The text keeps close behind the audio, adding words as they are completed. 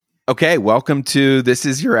Okay, welcome to This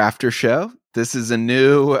Is Your After Show. This is a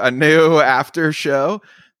new after show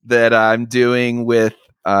that I'm doing with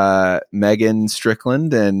Megan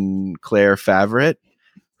Strickland and Claire Favret,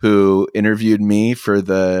 who interviewed me for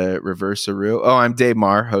the Reverse-A-Roo. Oh, I'm Dave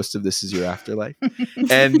Marr, host of This Is Your Afterlife,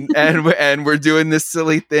 and we're doing this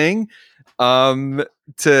silly thing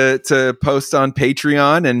to post on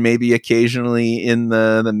Patreon and maybe occasionally in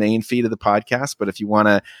the main feed of the podcast. But if you want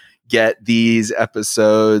to get these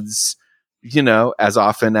episodes, as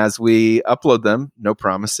often as we upload them, no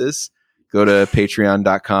promises, go to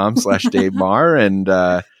patreon.com/Dave Marr,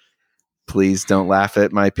 and please don't laugh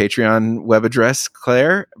at my Patreon web address,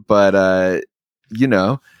 Claire, but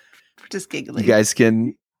just giggling. You guys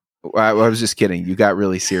can, I was just kidding. You got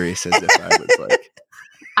really serious as if I was like,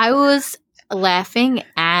 I was laughing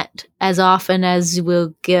at as often as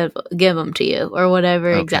we'll give them to you, or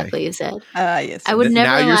whatever exactly you said. Yes. I would never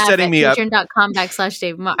now you're laugh setting at me up.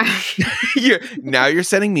 patreon.com/Dave Marr. Now you're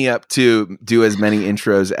setting me up to do as many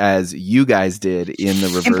intros as you guys did in the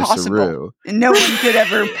Reverse-A-Roo. No one could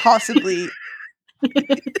ever possibly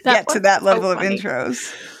get to that level of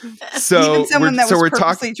intros. So even someone that was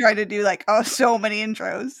purposely trying to do so many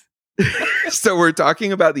intros. So we're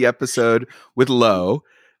talking about the episode with Lo,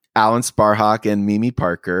 Alan Sparhawk, and Mimi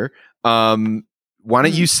Parker. Why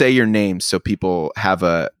don't you say your names so people have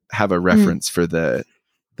a reference for the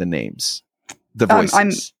names, the voices?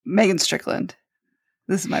 I'm Megan Strickland.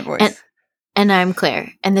 This is my voice. And I'm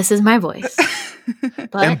Claire, and this is my voice.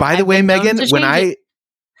 But and by the way, Megan, when I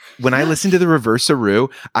listened to the Reverse-A-Roo,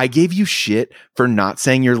 I gave you shit for not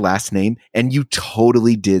saying your last name, and you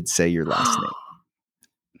totally did say your last name.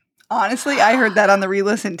 Honestly, I heard that on the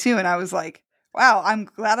re-listen too, and I was like, wow, I'm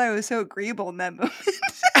glad I was so agreeable in that moment.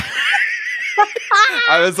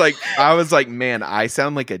 I was like, man, I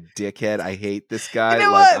sound like a dickhead. I hate this guy. You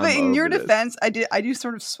know what? But in your defense, I do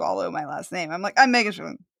sort of swallow my last name. I'm like, I'm Megan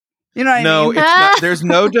Strickland. You know what I mean? No, it's not. There's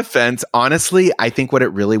no defense. Honestly, I think what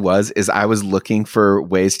it really was is I was looking for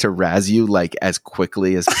ways to razz you as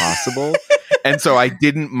quickly as possible. And so I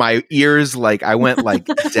didn't, my ears, I went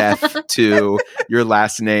deaf to your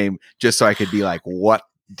last name just so I could be like, what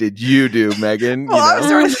did you do, Megan? Well,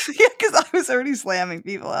 because I was already slamming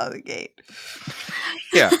people out of the gate.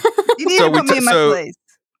 Yeah. You need to put me in my place.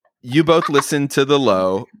 You both listened to the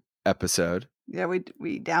Lo episode. Yeah, we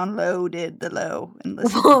downloaded the Lo and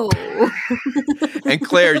listened. Whoa. And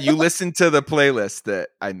Claire, you listened to the playlist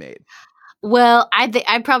that I made. Well,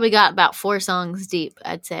 I probably got about 4 songs deep,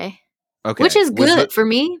 I'd say. Okay. Which is good for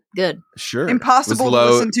me. Good. Sure. Impossible to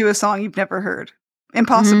listen to a song you've never heard.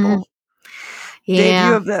 Impossible. Yeah. Dave,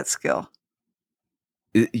 you have that skill.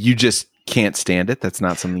 You just can't stand it. That's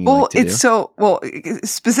not something you like to do. It's so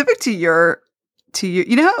specific to your to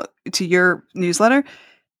your newsletter.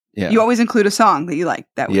 Yeah. You always include a song that you like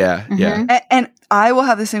that week. Yeah. Mm-hmm. Yeah. And I will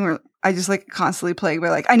have this thing where I just constantly plagued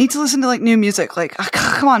by I need to listen to new music.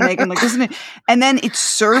 Come on, Megan, listen to. And then it's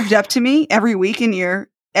served up to me every week in your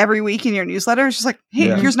newsletter. It's just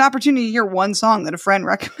hey, here's an opportunity to hear one song that a friend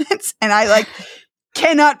recommends, and I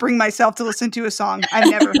cannot bring myself to listen to a song I've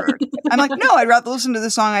never heard. I'm like, no, I'd rather listen to the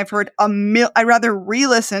song I've heard I'd rather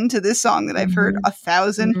re-listen to this song that I've heard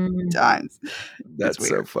 1,000 times. That's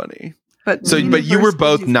so funny. But but you were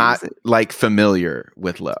both not familiar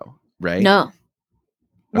with Lo, right? No.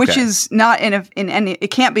 Which is not in any.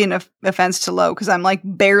 It can't be an offense to Lo because I'm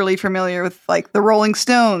barely familiar with the Rolling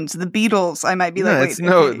Stones, the Beatles. I might be there's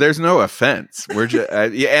no offense. We're just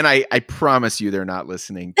and I promise you they're not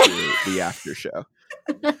listening to the after show.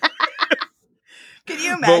 Can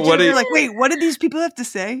you imagine? You're wait, what did these people have to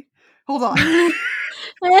say? Hold on.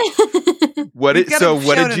 What did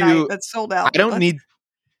you? That's sold out. I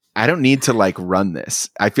don't need to run this.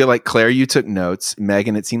 I feel like Claire, you took notes.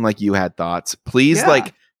 Megan, it seemed like you had thoughts. Please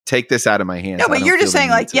take this out of my hands. No, but you're just saying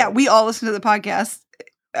we all listen to the podcast,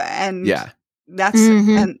 and that's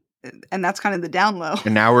and that's kind of the down low.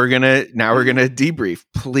 And now we're gonna debrief.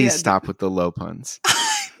 Please stop with the low puns.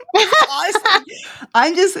 Honestly,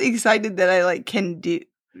 I'm just excited that I can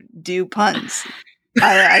do puns.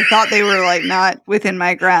 I thought they were not within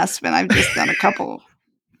my grasp, and I've just done a couple.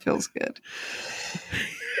 Feels good.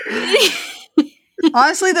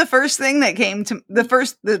 Honestly, the first thing that came to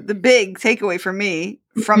the big takeaway for me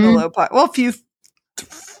from the Lo pod,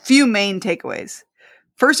 few main takeaways.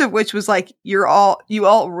 First of which was you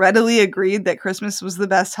all readily agreed that Christmas was the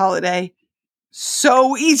best holiday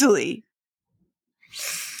so easily.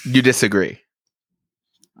 You disagree.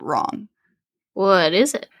 Wrong. What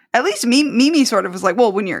is it? At least Mimi sort of was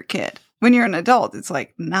well, when you're a kid. When you're an adult, it's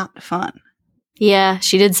not fun. Yeah,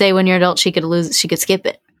 she did say when you're an adult she could skip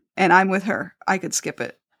it. And I'm with her. I could skip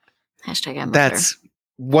it. #I'm with her.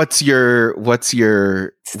 what's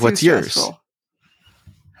yours? Stressful.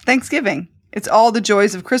 Thanksgiving. It's all the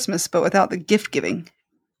joys of Christmas, but without the gift giving.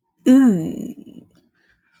 Ooh.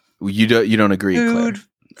 You don't agree, Food, Claire?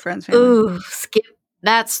 friends, family. Ooh, skip.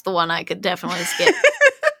 That's the one I could definitely skip.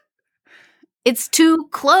 It's too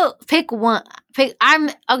close. Pick one.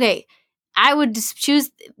 Okay. I would just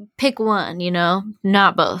pick one,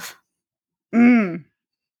 not both. You're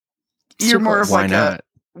more of Why like not?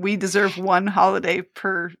 we deserve one holiday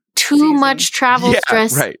per Too season. much travel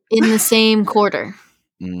stress in the same quarter.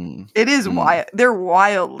 It is wild. They're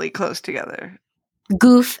wildly close together.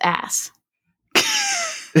 Goof ass.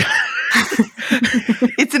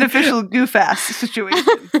 It's an official goof ass situation.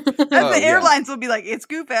 The airlines will be like, it's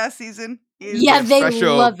goof ass season. Yeah, they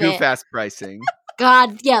special love it. goof ass pricing.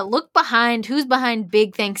 God, yeah. Look behind. Who's behind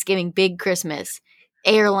big Thanksgiving, big Christmas?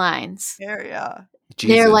 Airlines. Yeah.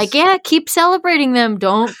 Jesus. They're like, yeah, keep celebrating them.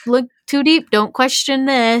 Don't look too deep. Don't question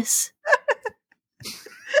this.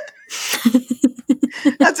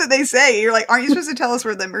 That's what they say. You're like, aren't you supposed to tell us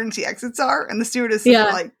where the emergency exits are? And the stewardesses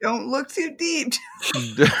are like, don't look too deep.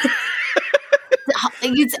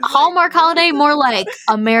 It's Hallmark holiday, more like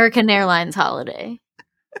American Airlines holiday.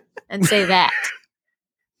 And say that.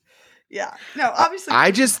 Yeah. No, obviously.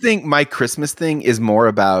 I just think my Christmas thing is more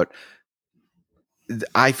about,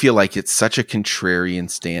 I feel like it's such a contrarian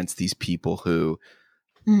stance. These people who,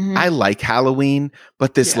 I like Halloween,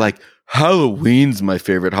 but this like, Halloween's my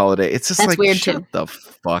favorite holiday. It's just That's like, weird shut too. the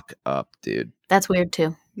fuck up, dude. That's weird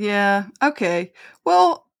too. Yeah. Okay.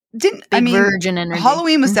 Well, virgin energy.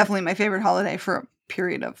 Halloween was definitely my favorite holiday for a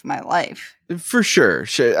period of my life. For sure.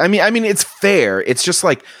 I mean, it's fair. It's just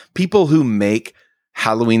like people who make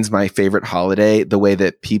Halloween's my favorite holiday, the way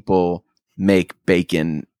that people make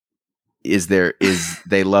bacon is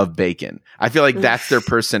they love bacon. I feel like that's their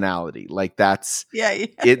personality. Like that's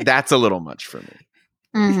that's a little much for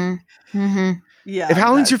me. Yeah. If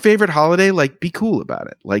Halloween's your favorite holiday, like be cool about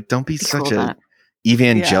it. Like don't be such cool a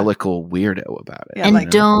evangelical weirdo about it. Yeah,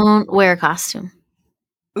 and don't wear a costume.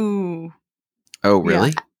 Ooh. Oh, really?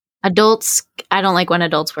 Yeah. Adults, I don't like when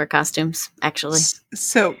adults wear costumes, actually.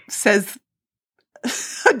 So says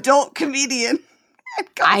adult comedian.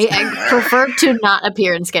 I prefer to not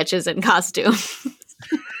appear in sketches in costume.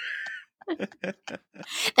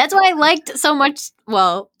 That's why I liked so much.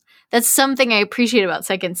 Well, that's something I appreciate about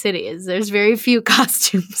Second City is there's very few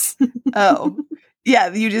costumes. Oh,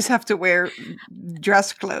 yeah. You just have to wear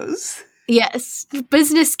dress clothes. Yes.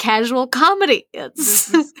 Business casual comedy.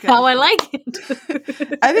 That's how I like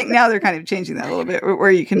it. I think now they're kind of changing that a little bit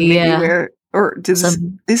where you can maybe wear, or is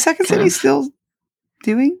Second City still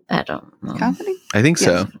doing? I don't know. Comedy? I think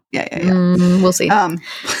so. Yeah. We'll see.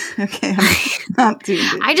 Okay.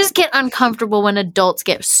 I just get uncomfortable when adults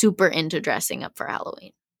get super into dressing up for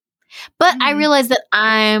Halloween. But I realize that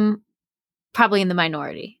I'm probably in the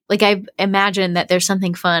minority. Like I imagine that there's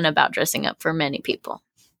something fun about dressing up for many people.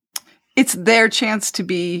 It's their chance to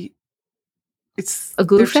be. It's a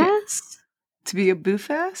goof ass? To be a boof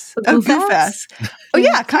ass? A goof ass? Oh,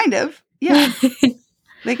 yeah, kind of. Yeah.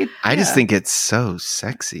 I just think it's so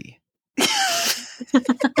sexy.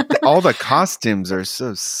 All the costumes are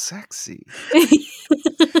so sexy.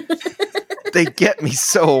 They get me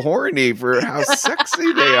so horny for how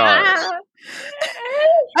sexy they are.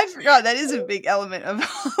 I forgot that is a big element of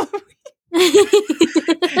Halloween.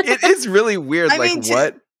 It is really weird.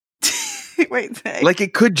 What? Wait, like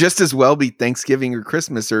it could just as well be Thanksgiving or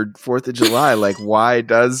Christmas or 4th of July. Like why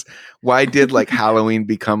did like Halloween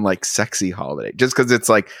become like sexy holiday? Just because it's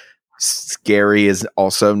like scary is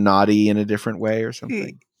also naughty in a different way or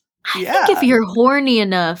something. I think if you're horny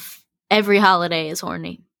enough, every holiday is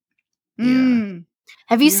horny. Yeah.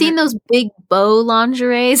 Have you seen those big bow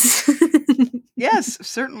lingeries? Yes,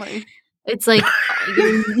 certainly. It's like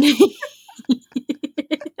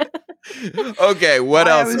okay, what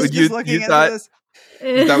else? You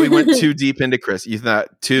thought we went too deep into Chris. You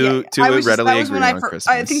thought too readily agree on Christmas.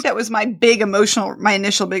 I think that was my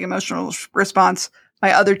initial big emotional response.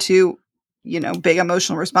 My other two, big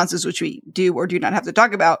emotional responses, which we do or do not have to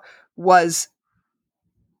talk about, was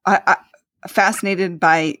I fascinated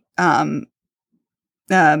by not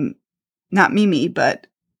Mimi, but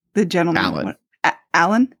the gentleman,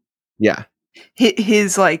 Alan. Yeah,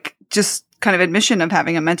 his like just kind of admission of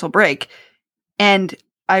having a mental break, and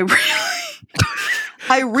I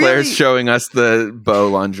really Claire's showing us the bow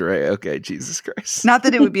lingerie. Okay, Jesus Christ. Not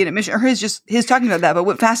that it would be an admission, or his talking about that, but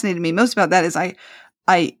what fascinated me most about that is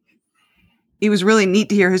it was really neat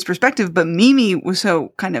to hear his perspective, but Mimi was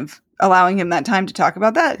so kind of allowing him that time to talk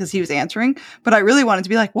about that because he was answering. But I really wanted to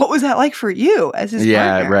be like, what was that like for you as his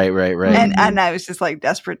partner? Right. And I was just like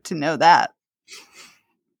desperate to know that.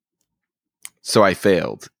 So I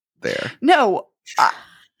failed there. No.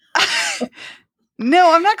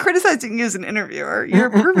 No, I'm not criticizing you as an interviewer. You're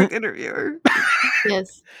a perfect interviewer.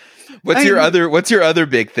 Yes. What's your other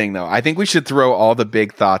big thing though? I think we should throw all the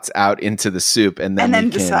big thoughts out into the soup and then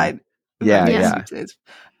decide. Yeah.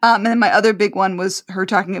 And then my other big one was her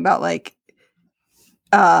talking about like,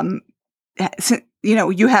 you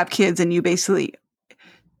have kids and you basically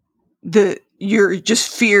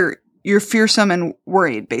you're fearsome and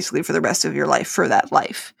worried basically for the rest of your life for that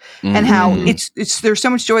life. Mm-hmm. And how there's so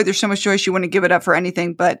much joy she wouldn't give it up for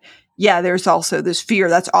anything, but yeah, there's also this fear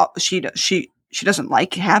that's all she doesn't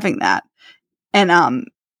like having that. And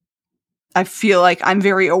I feel like I'm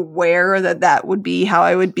very aware that would be how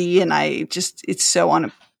I would be, and it's so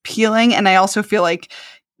unappealing. And I also feel like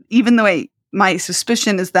even though my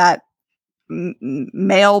suspicion is that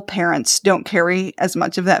male parents don't carry as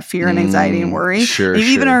much of that fear and anxiety and worry. Sure,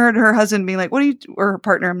 even heard her husband being like, or her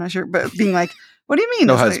partner, I'm not sure, but being like, what do you mean?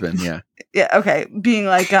 No husband, like, yeah. Okay. Being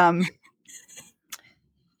like, come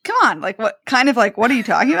on, like what are you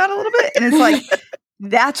talking about a little bit? And it's like,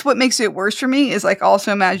 that's what makes it worse for me is like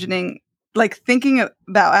also imagining, like thinking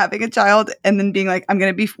about having a child and then being like, I'm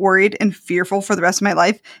going to be worried and fearful for the rest of my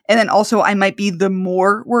life. And then also I might be the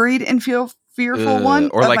more worried and fearful one,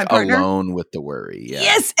 or like alone with the worry. Yeah.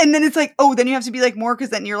 Yes. And then it's like, oh, then you have to be like more,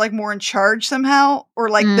 because then you're like more in charge somehow, or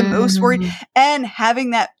like the most worried, and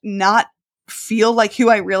having that not feel like who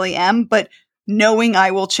I really am, but knowing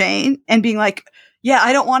I will change and being like, yeah,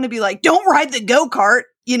 I don't want to be like, don't ride the go-kart,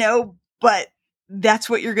 but that's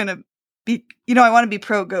what you're going to be. I want to be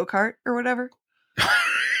pro go-kart or whatever.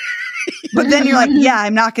 But then you're like, yeah,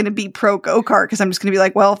 I'm not going to be pro go-kart because I'm just going to be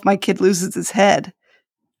like, well, if my kid loses his head,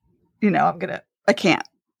 I can't.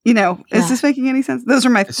 Is this making any sense? Those are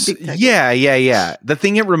my big takeaways. Yeah. The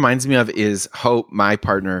thing it reminds me of is Hope, my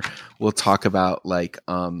partner, will talk about like,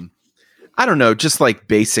 I don't know, just like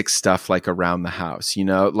basic stuff like around the house,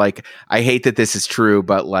 like I hate that this is true,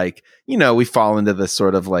 but like, we fall into the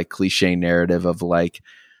sort of like cliche narrative of like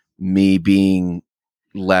me being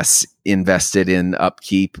less invested in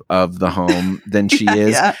upkeep of the home than she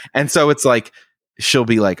is. Yeah. And so it's like, she'll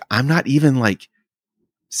be like, I'm not even like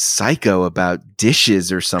psycho about dishes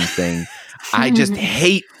or something. I just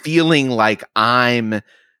hate feeling like I'm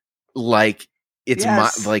like, it's my,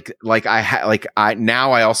 like I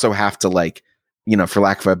now I also have to like, for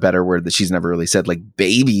lack of a better word that she's never really said, like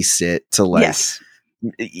babysit to like,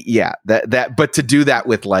 but to do that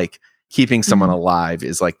with like keeping someone alive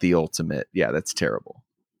is like the ultimate. Yeah. That's terrible.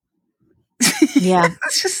 Yeah.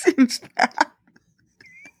 That just seems bad.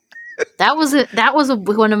 That was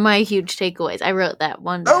one of my huge takeaways. I wrote that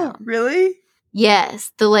one down. Oh, really?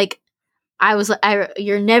 Yes.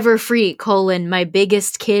 You're never free, my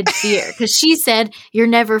biggest kid fear. Because she said, you're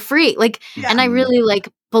never free. Like, and I really like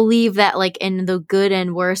believe that like in the good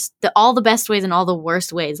and worst, all the best ways and all the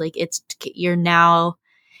worst ways, like you're now.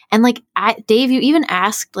 And like, Dave, you even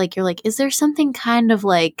asked, like, you're like, is there something kind of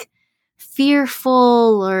like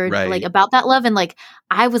fearful or like about that love? And like,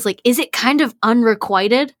 I was like, is it kind of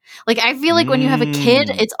unrequited? Like, I feel like when you have a kid,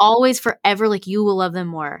 it's always forever, like you will love them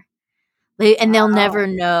more. And they'll never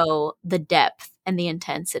know the depth and the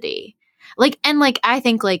intensity. Like, and like, I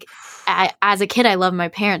think like as a kid, I love my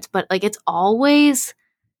parents, but like, it's always,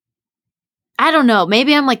 I don't know,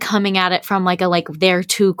 maybe I'm like coming at it from like they're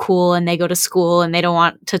too cool and they go to school and they don't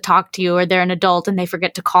want to talk to you, or they're an adult and they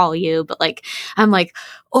forget to call you. But like, I'm like,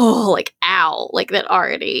 oh, like, ow, like that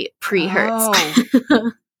already pre-hurts.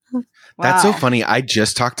 Oh. That's so funny. I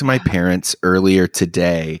just talked to my parents earlier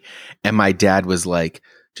today and my dad was like,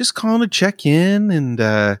 just calling to check in and,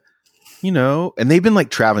 and they've been like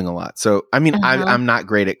traveling a lot. So, I mean, I'm not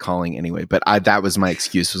great at calling anyway, but that was my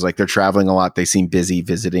excuse, was like, they're traveling a lot. They seem busy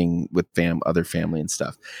visiting with other family and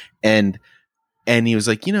stuff. And he was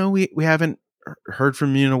like, we haven't heard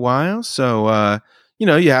from you in a while. So,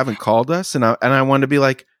 you haven't called us. And I wanted to be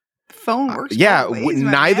like, phone works.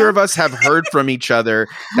 Neither of us have heard from each other.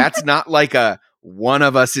 That's not like one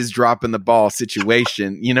of us is dropping the ball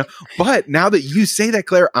situation, but now that you say that,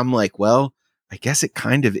 Claire, I'm like, well, I guess it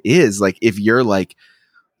kind of is. Like, if you're like,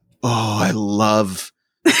 oh, I love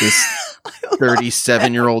this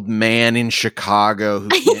 37-year-old man in Chicago who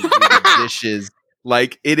can't do the dishes.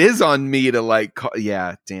 Like, it is on me to like,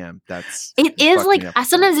 yeah, damn, that's. It is like,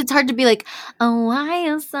 sometimes it's hard to be like, oh, why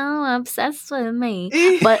are you so obsessed with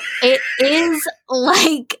me? But it is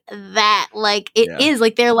like that. Like, it is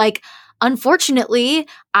like, they're like, unfortunately,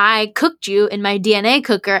 I cooked you in my DNA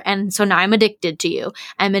cooker, and so now I'm addicted to you.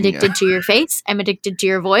 I'm addicted to your face. I'm addicted to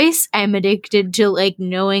your voice. I'm addicted to like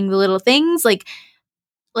knowing the little things. Like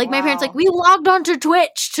my parents, like, we logged onto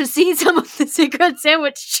Twitch to see some of the Secret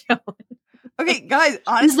Sandwich show. Okay, guys, Because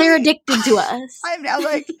honestly, they're addicted to us. I'm now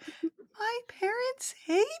like, my parents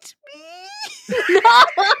hate me.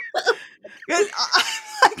 Because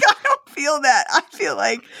I don't feel that.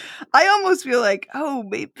 I almost feel like, oh,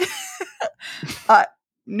 maybe.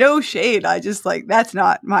 No shade. I just like, that's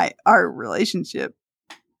not our relationship.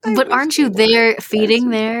 But aren't you there feeding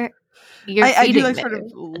their? I do like sort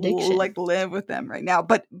of addiction. like live with them right now,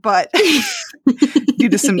 but due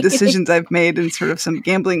to some decisions I've made and sort of some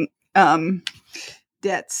gambling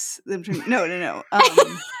debts. No.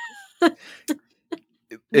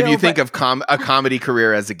 If you think of a comedy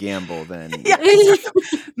career as a gamble, then yeah,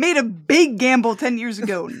 made a big gamble 10 years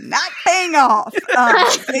ago, not paying off.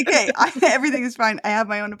 Okay, everything is fine. I have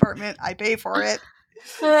my own apartment. I pay for it.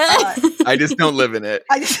 I just don't live in it.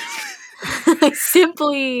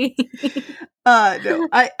 Simply. No.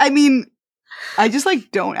 I mean, I just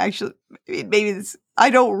like don't actually. Maybe I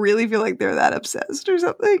don't really feel like they're that obsessed or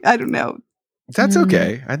something. I don't know. That's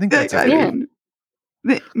okay. I think that's okay. I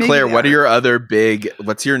mean, Claire, what are your other big?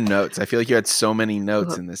 What's your notes? I feel like you had so many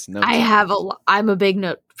notes in this note. I have a lot. I'm a big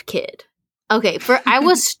note kid. Okay, I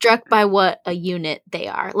was struck by what a unit they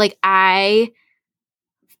are. Like, I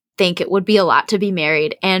think it would be a lot to be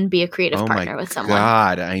married and be a creative partner with someone.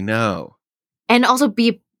 God, I know. And also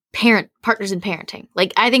be partners in parenting.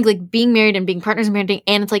 Like, I think like being married and being partners in parenting,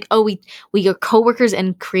 and it's like, oh, we are coworkers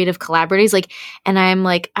and creative collaborators. Like, and I'm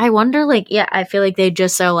like, I wonder, like, yeah, I feel like they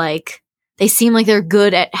just are like, they seem like they're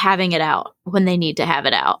good at having it out when they need to have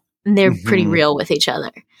it out. And they're pretty real with each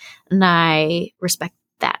other. And I respect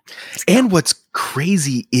that. And what's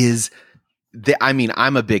crazy is that, I mean,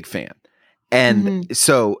 I'm a big fan. And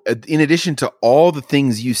so in addition to all the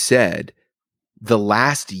things you said, the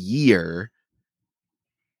last year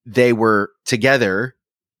they were together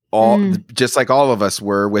just like all of us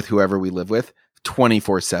were with whoever we live with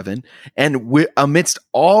 24/7. And amidst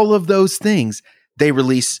all of those things, they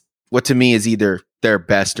release what to me is either their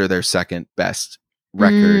best or their second best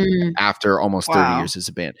record after almost 30 years as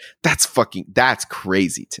a band. That's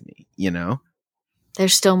crazy to me, you know?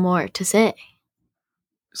 There's still more to say.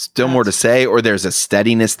 More to say, or there's a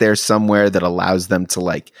steadiness there somewhere that allows them to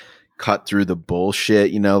like cut through the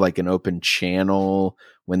bullshit, you know, like an open channel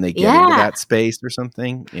when they get into that space or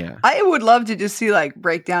something. Yeah. I would love to just see like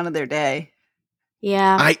breakdown of their day.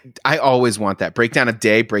 Yeah. I always want that. Breakdown of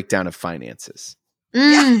day, breakdown of finances.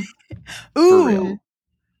 Yeah. Ooh. For real.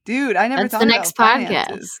 Dude, I never That's thought the about next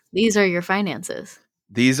finances. podcast. These are your finances.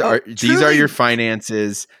 These are your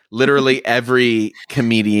finances. Literally every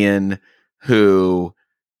comedian who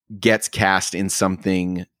gets cast in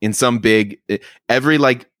something, in some big, every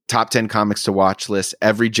like top 10 comics to watch list,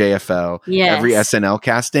 every JFL, every SNL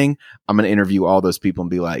casting, I'm going to interview all those people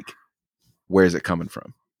and be like, where's it coming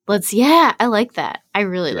from? I like that. I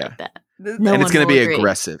really like that. And it's going to be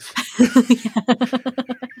aggressive.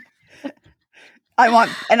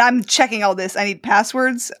 I'm checking all this. I need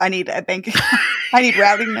passwords. I need a bank account. I need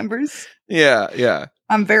routing numbers. Yeah.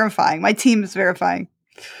 I'm verifying. My team is verifying.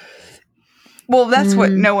 Well, that's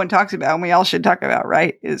what no one talks about, and we all should talk about,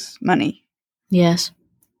 right? Is money. Yes.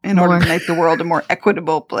 In order to make the world a more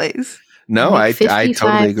equitable place. No, I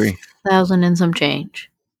totally agree. 55,000 and some change.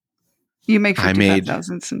 You make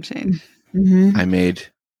 55,000 some change. Mm-hmm. I made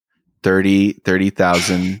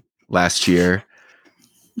 30,000 last year.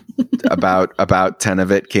 about 10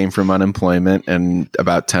 of it came from unemployment, and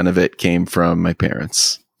about 10 of it came from my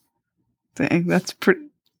parents. Dang, that's pretty.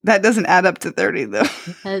 That doesn't add up to 30 though.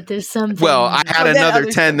 There's some. Well, I had another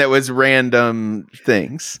 10 that was random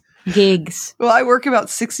things. Gigs. Well, I work about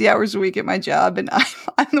 60 hours a week at my job, and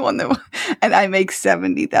I'm the one and I make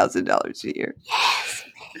 $70,000 a year. Yes,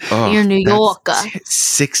 you're New Yorker.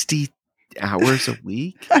 60 hours a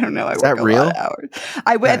week? I don't know. I work a lot of hours.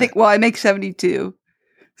 I think. Well, I make 72.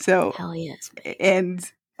 So hell yes. And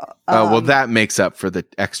well, that makes up for the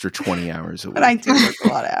extra 20 hours a week. But I do work a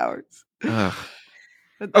lot of hours.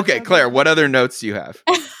 Okay, Claire, what other notes do you have?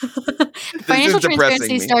 Financial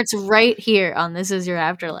transparency starts right here on This Is Your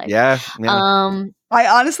Afterlife. Yeah. I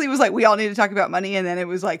honestly was like, we all need to talk about money, and then it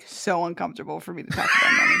was like so uncomfortable for me to talk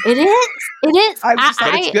about money. It is. I was just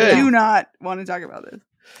I do not want to talk about this.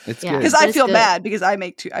 It's good. Because I feel bad because I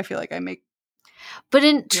feel like I make.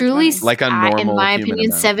 But truly, like a normal, in my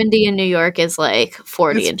opinion, 70 in New York is like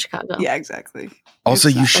 40 in Chicago. Yeah, exactly. Also,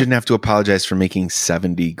 you shouldn't have to apologize for making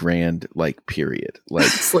 $70,000, like, period. Like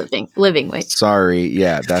living wage. Sorry,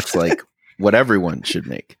 yeah, that's like what everyone should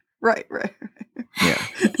make. Right. Yeah.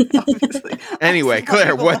 Obviously. Anyway,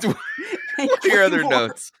 Claire, what are your other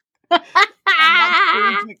notes?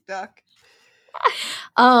 McDuck.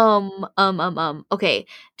 Okay.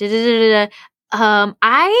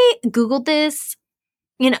 I Googled this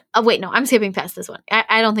wait, no, I'm skipping past this one.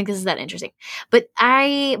 I don't think this is that interesting. But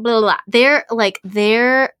blah, blah, blah.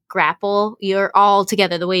 Their grapple, you're all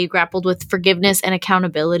together. The way you grappled with forgiveness and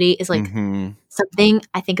accountability is like something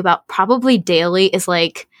I think about probably daily is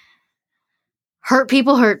like hurt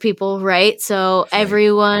people, right? So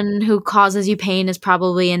everyone who causes you pain is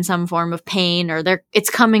probably in some form of pain, or it's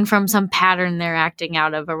coming from some pattern they're acting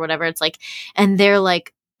out of or whatever. It's like, and they're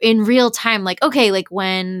like, in real time, like, okay, like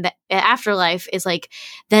when the afterlife is like,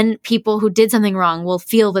 then people who did something wrong will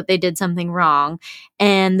feel that they did something wrong.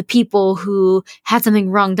 And the people who had something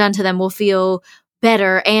wrong done to them will feel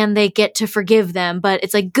better and they get to forgive them. But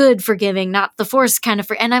it's like good forgiving, not the forced kind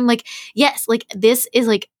of. And I'm like, yes, like this is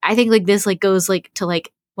like, I think like this like goes like to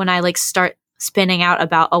like when I like start spinning out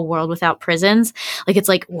about a world without prisons, like it's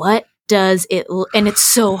like, what does it, and it's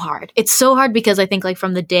so hard. It's so hard because I think like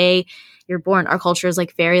from the day you're born, our culture is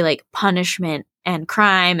like very like punishment and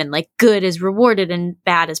crime and like good is rewarded and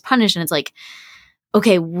bad is punished. And it's like,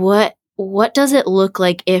 okay, what does it look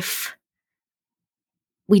like if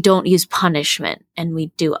we don't use punishment and we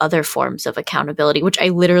do other forms of accountability, which I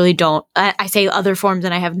literally don't, I say other forms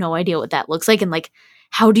and I have no idea what that looks like. And like,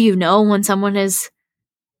 how do you know when someone is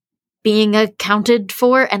being accounted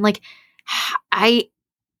for? And like, I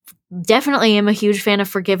definitely am a huge fan of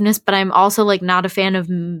forgiveness, but I'm also like not a fan of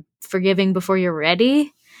forgiving before you're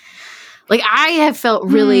ready. Like I have felt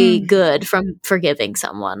really good from forgiving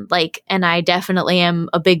someone, like, and I definitely am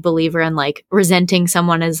a big believer in like resenting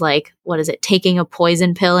someone as like, what is it, taking a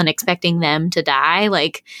poison pill and expecting them to die?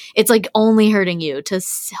 Like it's like only hurting you to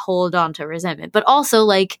hold on to resentment. But also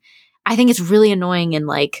like, I think it's really annoying and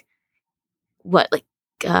like, what's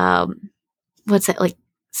that, like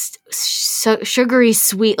so sugary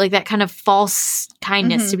sweet, like that kind of false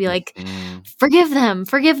kindness to be like, forgive them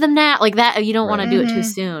now, like that. You don't want to do it too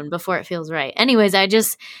soon before it feels right. Anyways,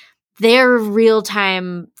 their real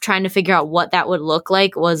time trying to figure out what that would look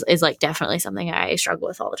like is like definitely something I struggle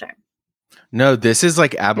with all the time. No, this is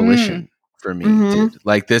like abolition for me, dude.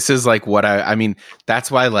 Like this is like what I mean, that's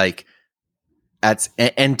why like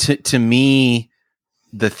and to me,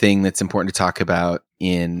 the thing that's important to talk about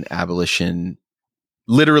in abolition,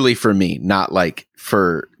 literally for me, not like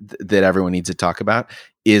for that everyone needs to talk about,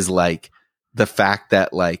 is like the fact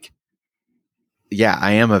that like, yeah,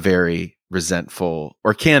 I am a very resentful,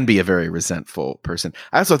 or can be a very resentful person.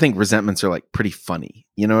 I also think resentments are like pretty funny.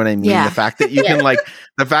 You know what I mean? Yeah. The fact that you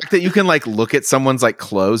can like, look at someone's like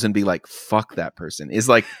clothes and be like, fuck that person is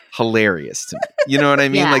like hilarious to me. You know what I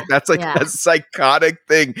mean? Like that's like a psychotic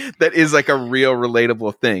thing that is like a real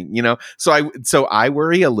relatable thing, you know? So I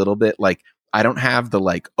worry a little bit, like, I don't have the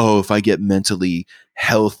like, oh, if I get mentally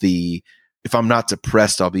healthy, if I'm not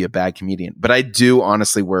depressed, I'll be a bad comedian. But I do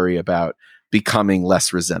honestly worry about becoming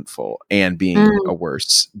less resentful and being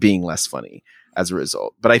being less funny as a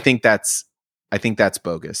result. But I think that's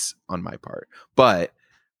bogus on my part. But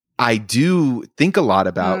I do think a lot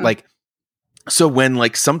about like, so when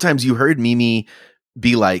like sometimes you heard Mimi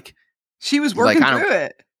be like, she was working through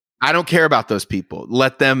it. I don't care about those people.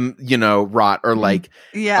 Let them, rot or like,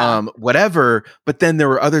 whatever. But then there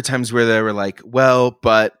were other times where they were like, well,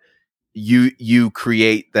 but you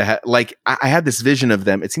create like, I had this vision of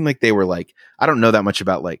them. It seemed like they were like, I don't know that much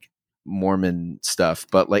about like Mormon stuff,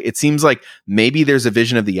 but like, it seems like maybe there's a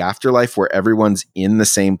vision of the afterlife where everyone's in the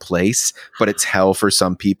same place, but it's hell for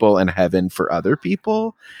some people and heaven for other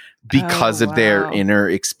people because of their inner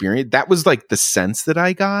experience. That was like the sense that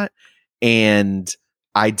I got. And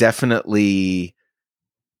I definitely,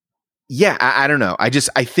 I don't know. I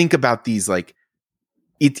think about these, like,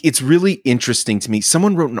 it's really interesting to me.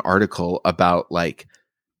 Someone wrote an article about like,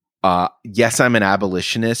 yes, I'm an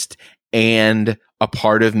abolitionist and a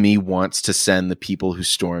part of me wants to send the people who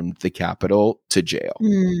stormed the Capitol to jail.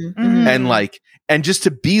 And like, and just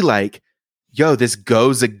to be like, yo, this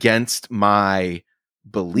goes against my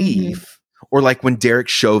belief. Or like when Derek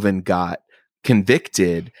Chauvin got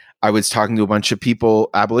convicted, I was talking to a bunch of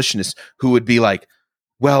people, abolitionists, who would be like,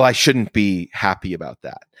 well, I shouldn't be happy about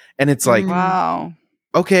that. And it's like, wow.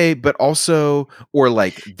 Okay, but also, or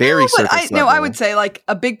like very surface level. I would say like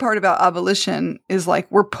a big part about abolition is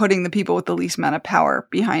like we're putting the people with the least amount of power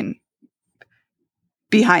behind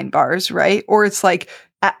bars, right? Or it's like,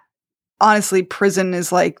 honestly, prison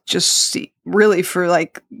is like just really for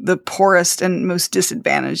like the poorest and most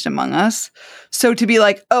disadvantaged among us. So to be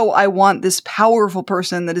like, oh, I want this powerful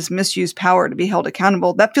person that has misused power to be held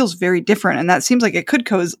accountable, that feels very different. And that seems like it could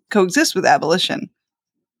coexist with abolition.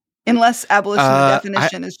 Unless abolition's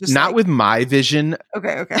definition is just not like, with my vision of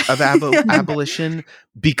abolition,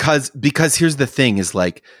 because here's the thing is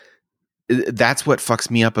like, that's what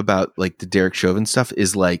fucks me up about like the Derek Chauvin stuff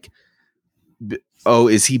is like,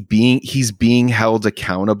 he's being held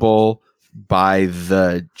accountable by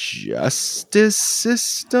the justice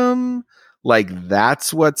system? Like that's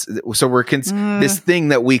so we're this thing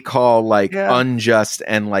that we call like unjust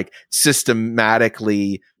and like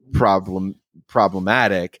systematically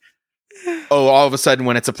problematic. Oh, all of a sudden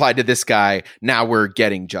when it's applied to this guy, now we're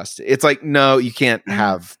getting justice. It's like, no, you can't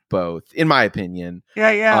have both, in my opinion.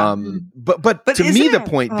 Yeah. But to me, the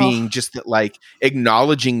point being just that like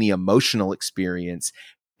acknowledging the emotional experience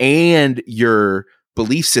and your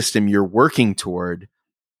belief system you're working toward.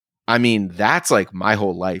 I mean, that's like my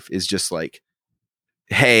whole life is just like,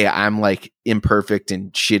 hey, I'm like imperfect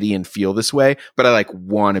and shitty and feel this way, but I like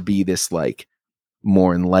want to be this like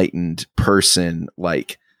more enlightened person.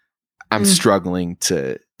 Like I'm struggling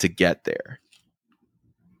to get there.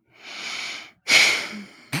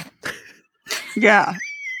 Yeah.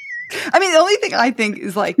 I mean, the only thing I think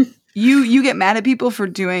is like you get mad at people for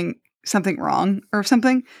doing something wrong or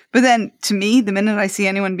something, but then to me, the minute I see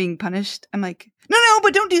anyone being punished, I'm like, no,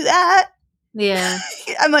 but don't do that. Yeah.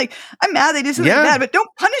 I'm like, I'm mad they did something bad, but don't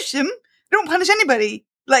punish him. Don't punish anybody.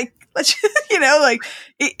 Like, let's, like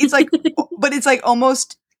it's like, but it's like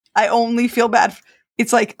almost, I only feel bad.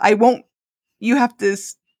 It's like, you have to,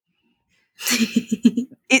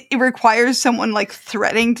 it requires someone like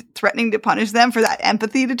threatening to punish them for that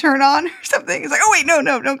empathy to turn on or something. It's like, oh wait, no,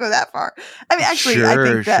 don't go that far. I mean, actually, I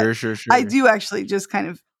think that sure. I do actually just kind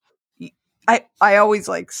of, I always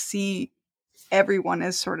like see everyone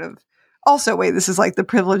as sort of, also, wait, this is like the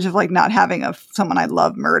privilege of like not having someone I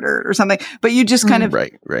love murdered or something. But you just kind of,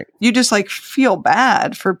 right. You just like feel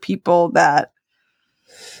bad for people that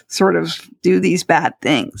sort of do these bad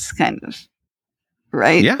things, kind of,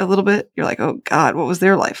 right? Yeah. A little bit. You're like, oh God, what was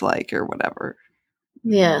their life like or whatever.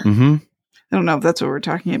 Yeah. Mm-hmm. I don't know if that's what we're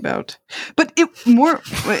talking about, but it more.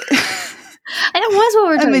 I know was what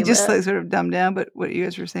we're talking about. Just like sort of dumb down, but what you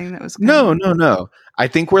guys were saying that was No. I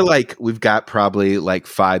think we've got probably like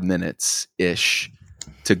 5 minutes ish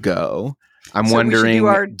to go. I'm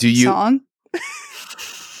wondering, do you song?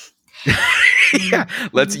 Yeah,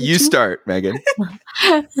 you start, Megan.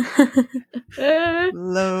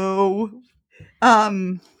 Low.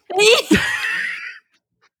 I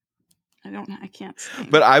can't sing.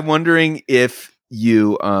 But I'm wondering if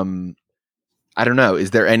you I don't know,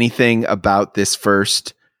 is there anything about this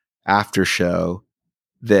first after show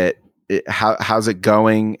that how's it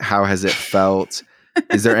going? How has it felt?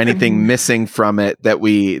 Is there anything missing from it that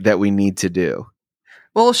we need to do?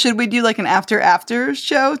 Well, should we do like an after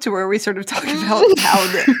show to where we sort of talk about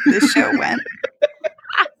how this show went?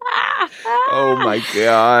 Oh my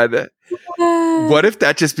God. What if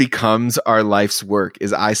that just becomes our life's work?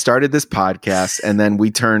 Is I started this podcast and then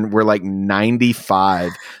we're like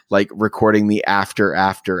 95, like recording the after,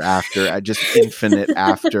 just infinite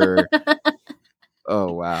after.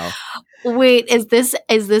 Oh, wow. Wait, is this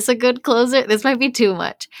a good closer? This might be too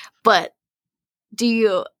much, but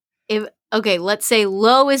okay, let's say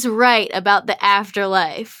Lo is right about the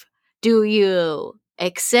afterlife. Do you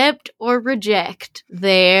accept or reject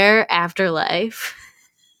their afterlife?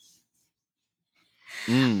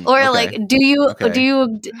 Or okay. Like, do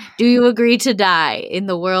you agree to die in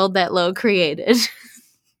the world that Lo created?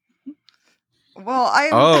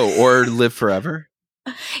 Well, or live forever?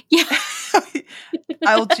 Yeah.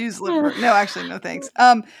 I'll choose live forever. No, actually, no thanks.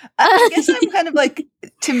 I guess I'm kind of like,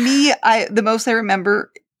 to me, the most I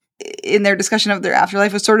remember in their discussion of their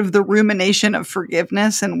afterlife was sort of the rumination of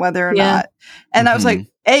forgiveness and whether or not. And I was like,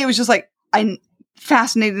 it was just like, I'm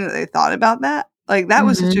fascinated that they thought about that. Like, that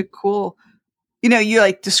was such a cool, you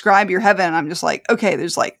like describe your heaven. And I'm just like, okay,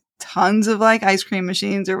 there's like tons of like ice cream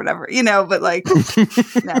machines or whatever, but like,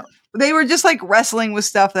 no, they were just like wrestling with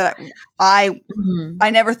stuff that I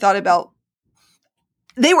never thought about.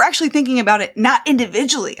 They were actually thinking about it, not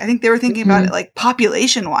individually. I think they were thinking about it like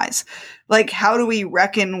population wise. Like, how do we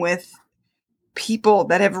reckon with people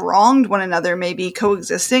that have wronged one another, maybe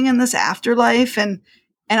coexisting in this afterlife? And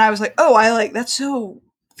I was like, that's so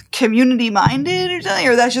community minded or something,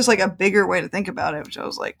 or that's just like a bigger way to think about it, which I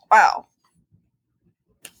was like, wow,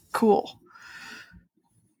 cool.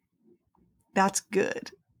 That's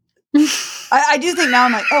good. I do think now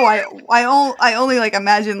I'm like, I only like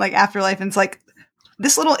imagine like afterlife and it's like,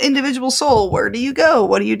 this little individual soul, where do you go?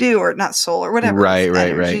 What do you do? Or not soul or whatever.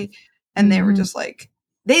 Right. And they were just like,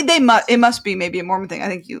 it must be maybe a Mormon thing. I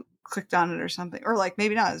think you clicked on it or something. Or like,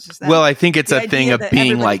 maybe not. It's just that. Well, I think it's a thing of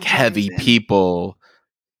being like heavy people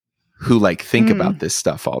who like think about this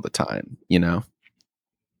stuff all the time,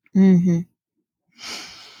 Mm-hmm.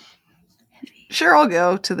 Sure, I'll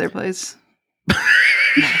go to their place.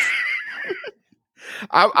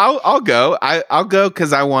 I'll go. I'll go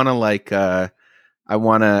because I want to like, I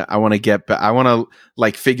want to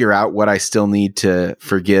like figure out what I still need to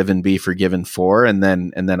forgive and be forgiven for. And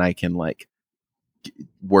then I can like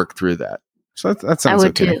work through that. So that sounds I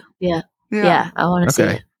would okay. too. Yeah. I want to see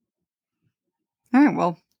it. All right.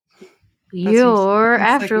 Well, your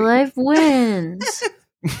afterlife wins.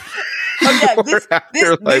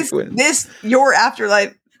 Your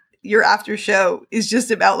afterlife, your after show is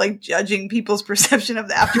just about like judging people's perception of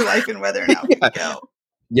the afterlife and whether or not we go.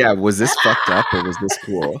 Yeah, was this fucked up or was this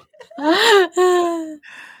cool?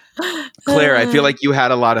 Claire, I feel like you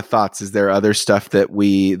had a lot of thoughts. Is there other stuff that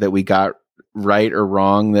we got right or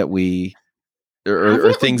wrong that we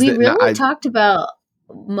or things we that really talked about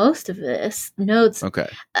most of this notes? Okay.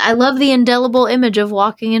 I love the indelible image of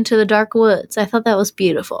walking into the dark woods. I thought that was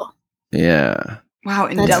beautiful. Yeah. Wow,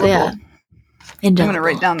 indelible. Indelible. I'm going to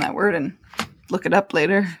write down that word and look it up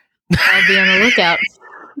later. I'll be on the lookout.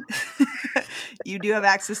 You do have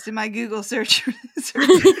access to my Google search.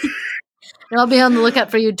 And I'll be on the lookout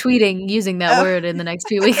for you tweeting using that word in the next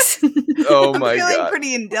few weeks. Oh my God. I'm feeling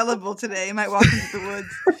pretty indelible today. I might walk into the woods.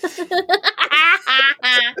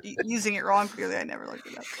 Using it wrong, clearly I never looked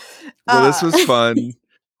it up. Well, this was fun.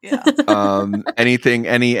 Yeah. Any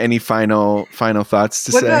final thoughts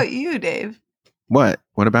to say? What about you, Dave? What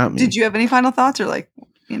about me? Did you have any final thoughts or like,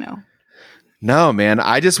 you know? No, man.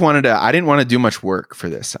 I just I didn't want to do much work for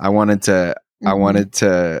this. I wanted to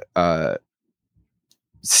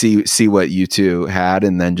see what you two had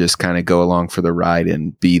and then just kind of go along for the ride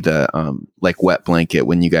and be the like wet blanket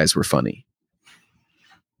when you guys were funny.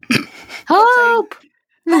 Hope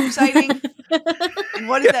exciting. And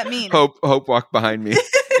what does that mean? Hope walk behind me.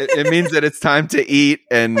 It means that it's time to eat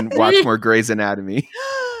and watch more Grey's Anatomy.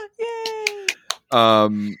 Yay.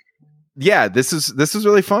 Yeah, this is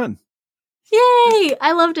really fun. Yay!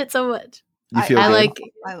 I loved it so much. You feel I good?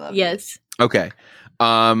 I love yes. it. Okay.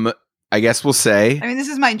 I guess we'll say. I mean, this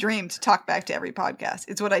is my dream to talk back to every podcast.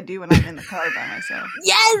 It's what I do when I'm in the car by myself.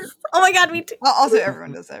 Yes! Oh my God, me too. Well, also,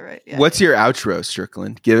 everyone does that, right? Yeah. What's your outro,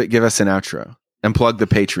 Strickland? Give us an outro and plug the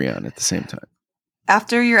Patreon at the same time.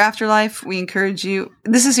 After your afterlife, we encourage you.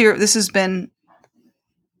 This has been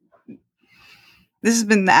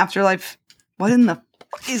the afterlife. What in the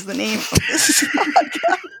fuck is the name of this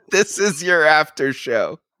podcast? This is your after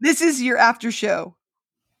show. This is your after show.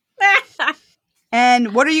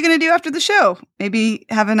 And what are you going to do after the show? Maybe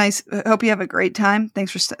have a nice. Hope you have a great time.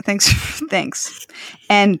 Thanks.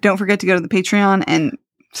 And don't forget to go to the Patreon and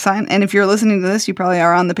sign. And if you're listening to this, you probably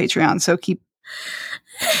are on the Patreon. So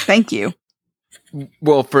thank you.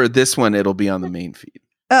 Well, for this one, it'll be on the main feed.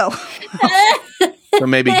 Oh. So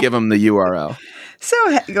maybe give them the URL. So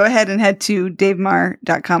go ahead and head to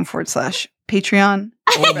davemar.com/Patreon.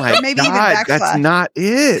 Oh my maybe God, even that's not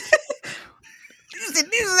it. This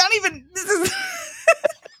is not even. This is.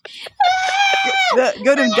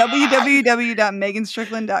 Go to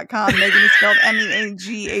www.meganstrickland.com. Megan is spelled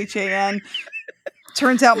MEAGHAN.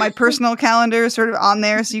 Turns out my personal calendar is sort of on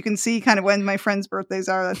there, so you can see kind of when my friends' birthdays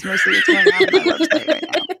are. That's mostly what's going on my website right now.